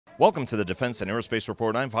Welcome to the Defense and Aerospace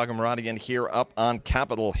Report. I'm Vago Muradian here up on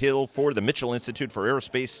Capitol Hill for the Mitchell Institute for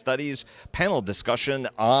Aerospace Studies panel discussion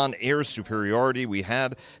on air superiority. We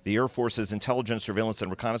had the Air Force's Intelligence, Surveillance,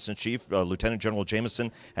 and Reconnaissance Chief, Lieutenant General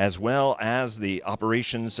Jameson, as well as the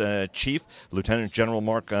Operations Chief, Lieutenant General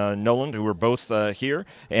Mark Noland, who are both here.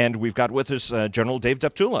 And we've got with us General Dave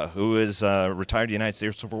Deptula, who is retired United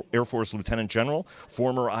States Air Force Lieutenant General,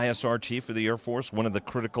 former ISR Chief of the Air Force, one of the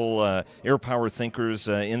critical air power thinkers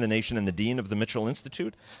in the nation, and the Dean of the Mitchell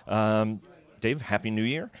Institute. Dave, Happy New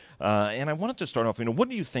Year. And I wanted to start off, what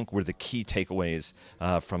do you think were the key takeaways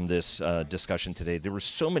from this discussion today? There were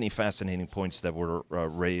so many fascinating points that were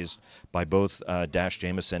raised by both Dash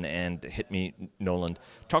Jameson and Hit Me Noland.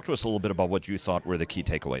 Talk to us a little bit about what you thought were the key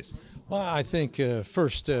takeaways. Well, I think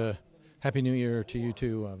first, Happy New Year to you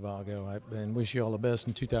too, Vago, and wish you all the best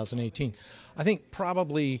in 2018. I think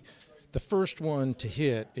probably the first one to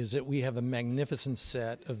hit is that we have a magnificent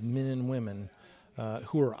set of men and women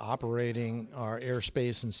who are operating our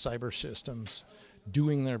airspace and cyber systems,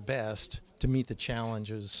 doing their best to meet the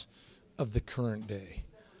challenges of the current day.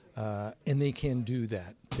 And they can do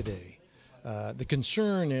that today. The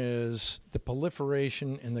concern is the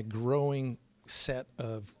proliferation and the growing set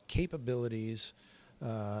of capabilities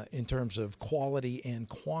in terms of quality and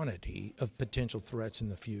quantity of potential threats in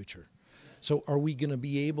the future. So are we going to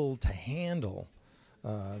be able to handle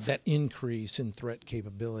that increase in threat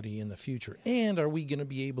capability in the future? And are we going to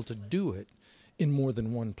be able to do it in more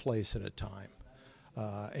than one place at a time?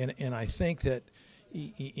 And I think that,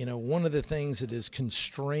 one of the things that is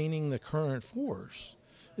constraining the current force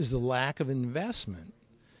is the lack of investment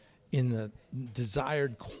in the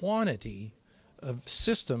desired quantity of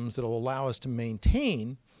systems that will allow us to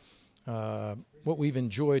maintain what we've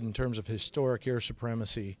enjoyed in terms of historic air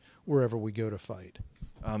supremacy wherever we go to fight.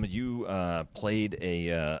 You played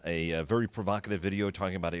a very provocative video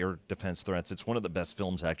talking about air defense threats. It's one of the best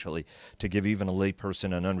films, actually, to give even a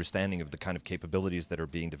layperson an understanding of the kind of capabilities that are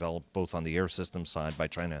being developed both on the air system side by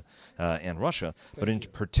China and Russia, but in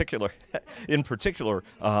particular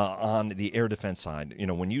on the air defense side.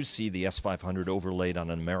 When you see the S-500 overlaid on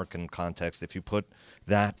an American context, if you put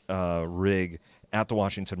that rig at the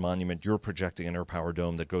Washington Monument, you're projecting an air power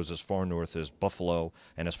dome that goes as far north as Buffalo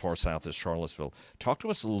and as far south as Charlottesville. Talk to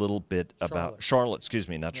us a little bit about Charlotte,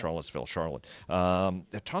 not Charlottesville, Charlotte.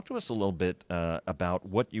 Talk to us a little bit about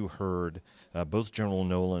what you heard both General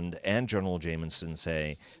Noland and General Jameson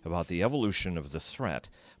say about the evolution of the threat,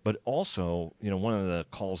 but also, one of the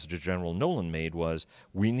calls that General Noland made was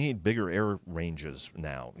we need bigger air ranges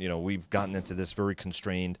now. We've gotten into this very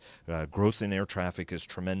constrained, growth in air traffic is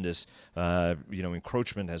tremendous,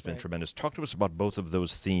 encroachment has been tremendous. Talk to us about both of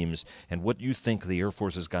those themes and what you think the Air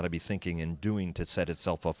Force has got to be thinking and doing to set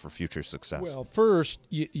itself up for future success. Well, first,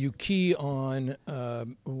 you key on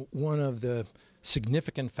one of the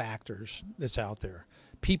significant factors that's out there.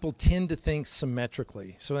 People tend to think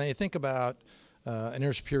symmetrically. So when they think about an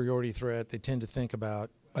air superiority threat, they tend to think about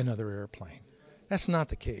another airplane. That's not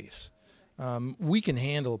the case. We can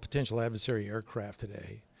handle potential adversary aircraft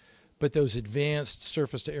today, but those advanced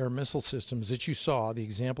surface-to-air missile systems that you saw, the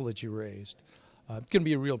example that you raised, going to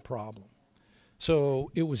be a real problem. So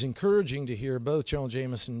it was encouraging to hear both General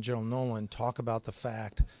Jameson and General Noland talk about the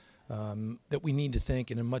fact that we need to think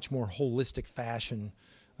in a much more holistic fashion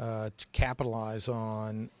to capitalize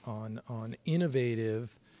on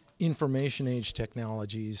innovative information age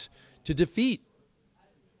technologies to defeat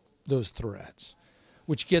those threats,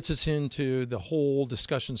 which gets us into the whole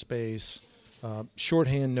discussion space,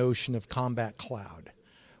 shorthand notion of combat cloud,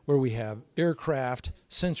 where we have aircraft,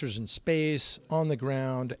 sensors in space, on the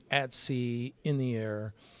ground, at sea, in the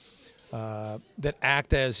air, that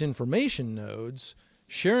act as information nodes,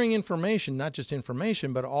 sharing information, not just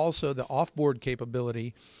information, but also the off-board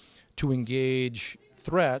capability to engage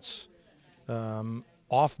threats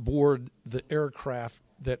off-board the aircraft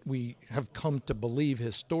that we have come to believe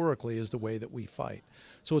historically is the way that we fight.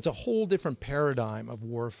 So it's a whole different paradigm of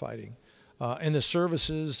warfighting. And the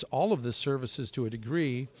services, all of the services to a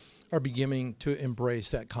degree, are beginning to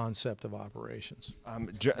embrace that concept of operations.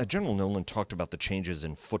 General Noland talked about the changes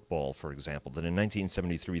in football, for example, that in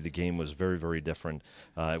 1973 the game was very, very different.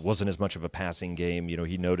 It wasn't as much of a passing game.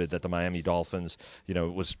 He noted that the Miami Dolphins, in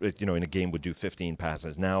a game would do 15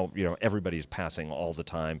 passes. Now, everybody's passing all the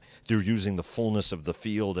time. They're using the fullness of the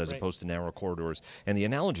field as opposed to narrow corridors. And the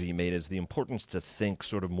analogy he made is the importance to think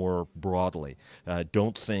sort of more broadly.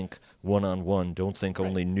 Don't think one-on-one. Don't think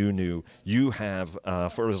only new. You have,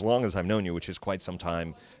 for as long long as I've known you, which is quite some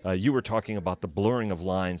time, you were talking about the blurring of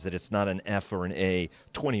lines, that it's not an F or an A.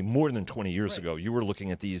 More than 20 years ago, you were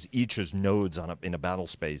looking at these each as nodes in a battle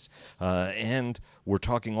space. And we're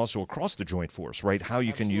talking also across the joint force, right? How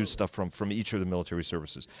you can use stuff from each of the military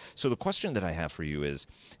services. So the question that I have for you is,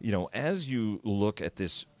 as you look at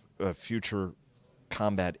this future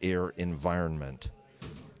combat air environment,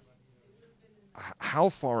 how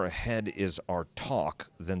far ahead is our talk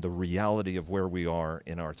than the reality of where we are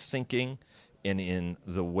in our thinking and in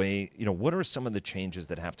the way, what are some of the changes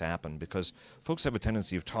that have to happen? Because folks have a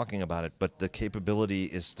tendency of talking about it, but the capability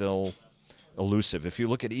is still elusive. If you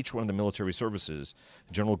look at each one of the military services,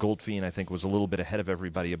 General Goldfein, I think, was a little bit ahead of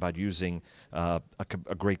everybody about using a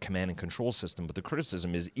great command and control system. But the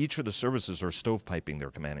criticism is each of the services are stovepiping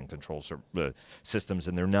their command and control systems,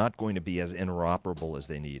 and they're not going to be as interoperable as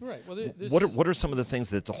they need. Right. Well, what are some of the things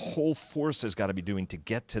that the whole force has got to be doing to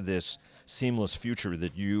get to this seamless future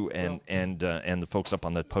that you and the folks up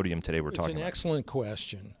on the podium today were talking about? It's an excellent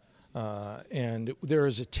question, and there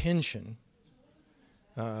is a tension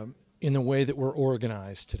in the way that we're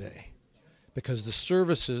organized today, because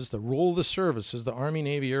the role of the services, the Army,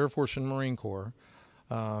 Navy, Air Force, and Marine Corps,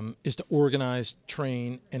 is to organize,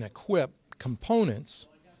 train, and equip components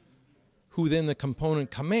who then the component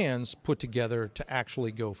commands put together to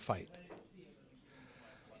actually go fight.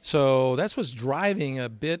 So that's what's driving a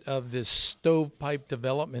bit of this stovepipe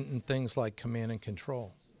development in things like command and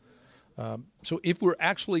control. So if we're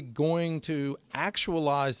actually going to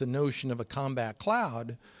actualize the notion of a combat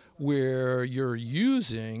cloud, where you're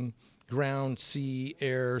using ground, sea,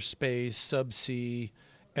 air, space, subsea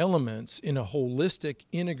elements in a holistic,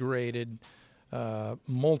 integrated,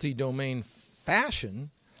 multi-domain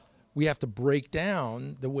fashion, we have to break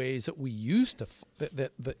down the ways that we used to,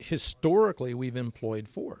 that historically we've employed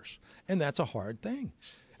force. And that's a hard thing.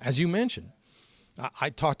 As you mentioned,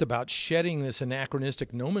 I talked about shedding this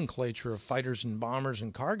anachronistic nomenclature of fighters and bombers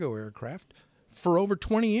and cargo aircraft for over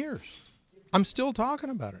 20 years. I'm still talking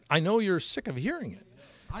about it. I know you're sick of hearing it.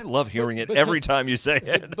 I love hearing it every time you say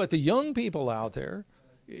it. But the young people out there,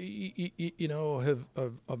 have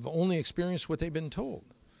only experienced what they've been told.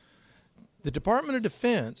 The Department of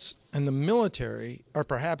Defense and the military are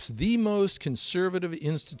perhaps the most conservative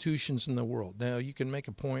institutions in the world. Now, you can make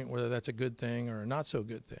a point whether that's a good thing or a not so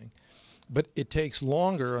good thing, but it takes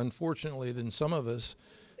longer, unfortunately, than some of us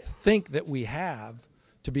think that we have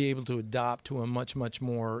to be able to adopt to a much, much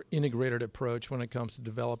more integrated approach when it comes to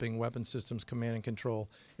developing weapon systems, command and control,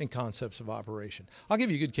 and concepts of operation. I'll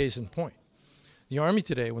give you a good case in point. The Army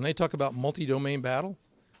today, when they talk about multi-domain battle,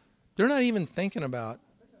 they're not even thinking about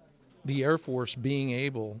the Air Force being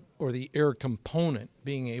able, or the air component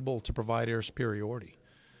being able to provide air superiority.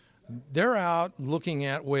 They're out looking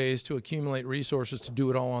at ways to accumulate resources to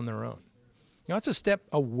do it all on their own. It's a step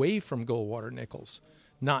away from Goldwater Nichols,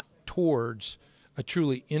 not towards a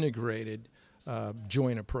truly integrated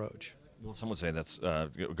joint approach. Well, some would say that's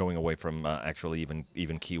going away from actually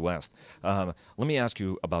even Key West. Let me ask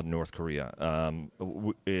you about North Korea.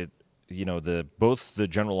 Both the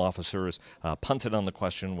general officers punted on the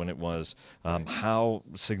question when it was how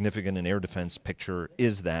significant an air defense picture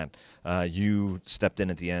is that. You stepped in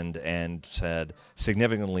at the end and said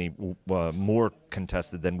significantly more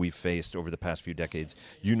contested than we've faced over the past few decades.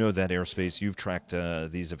 You know that airspace. You've tracked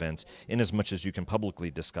these events. In as much as you can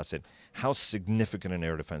publicly discuss it, how significant an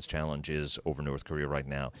air defense challenge is over North Korea right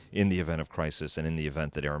now in the event of crisis and in the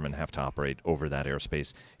event that airmen have to operate over that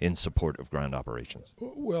airspace in support of ground operations?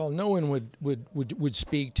 Well, no one would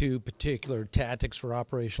speak to particular tactics or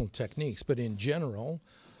operational techniques, but in general,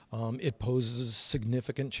 it poses a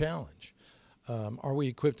significant challenge. Are we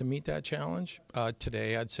equipped to meet that challenge?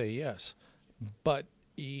 Today, I'd say yes. But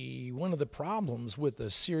one of the problems with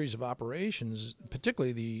the series of operations,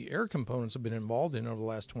 particularly the air components have been involved in over the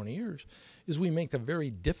last 20 years, is we make the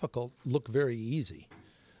very difficult look very easy,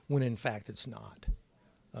 when in fact it's not.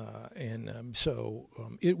 So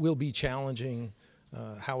it will be challenging.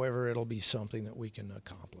 However, it'll be something that we can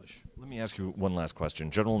accomplish. Let me ask you one last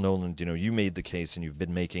question. General Nolan, you made the case, and you've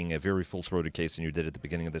been making a very full-throated case, and you did at the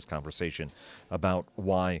beginning of this conversation, about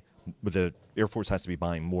why the Air Force has to be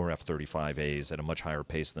buying more F-35As at a much higher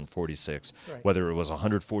pace than 46, right. Whether it was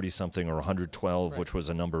 140-something or 112, right. which was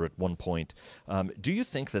a number at one point. Do you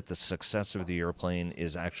think that the success of the airplane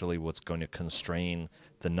is actually what's going to constrain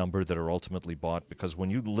the number that are ultimately bought? Because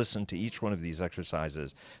when you listen to each one of these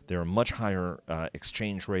exercises, there are much higher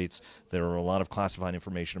exchange rates. There are a lot of classified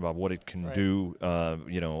information about what it can right. do,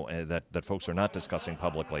 that folks are not discussing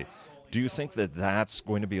publicly. Do you think that that's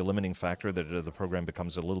going to be a limiting factor, that the program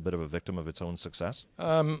becomes a little bit of a victim of its own success?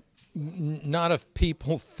 Not if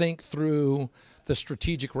people think through the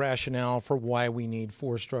strategic rationale for why we need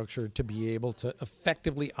force structure to be able to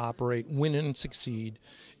effectively operate, win, and succeed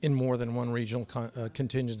in more than one regional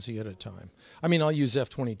contingency at a time. I mean, I'll use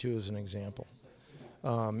F-22 as an example.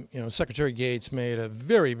 Secretary Gates made a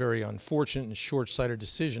very, very unfortunate and short-sighted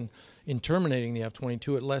decision in terminating the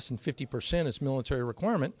F-22 at less than 50% its military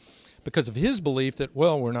requirement because of his belief that,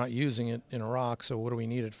 well, we're not using it in Iraq, so what do we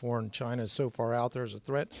need it for? And China is so far out there as a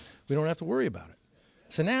threat, we don't have to worry about it.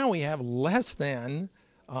 So now we have less than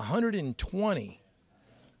 120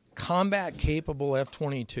 combat-capable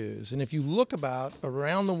F-22s. And if you look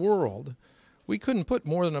around the world, we couldn't put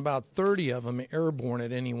more than about 30 of them airborne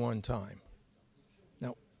at any one time.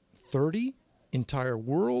 Now, 30? Entire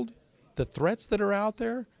world? The threats that are out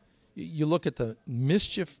there? You look at the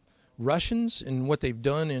mischief Russians and what they've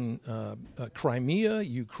done in Crimea,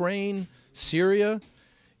 Ukraine, Syria.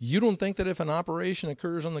 You don't think that if an operation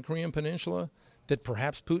occurs on the Korean Peninsula that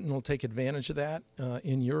perhaps Putin will take advantage of that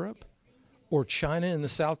in Europe or China in the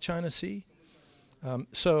South China Sea?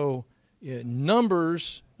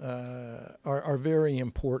 Numbers are very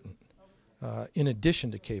important in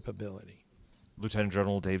addition to capability. Lieutenant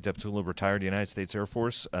General Dave Deptula, retired United States Air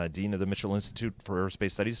Force, Dean of the Mitchell Institute for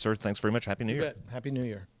Aerospace Studies. Sir, thanks very much. Happy New Year. Happy New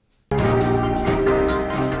Year.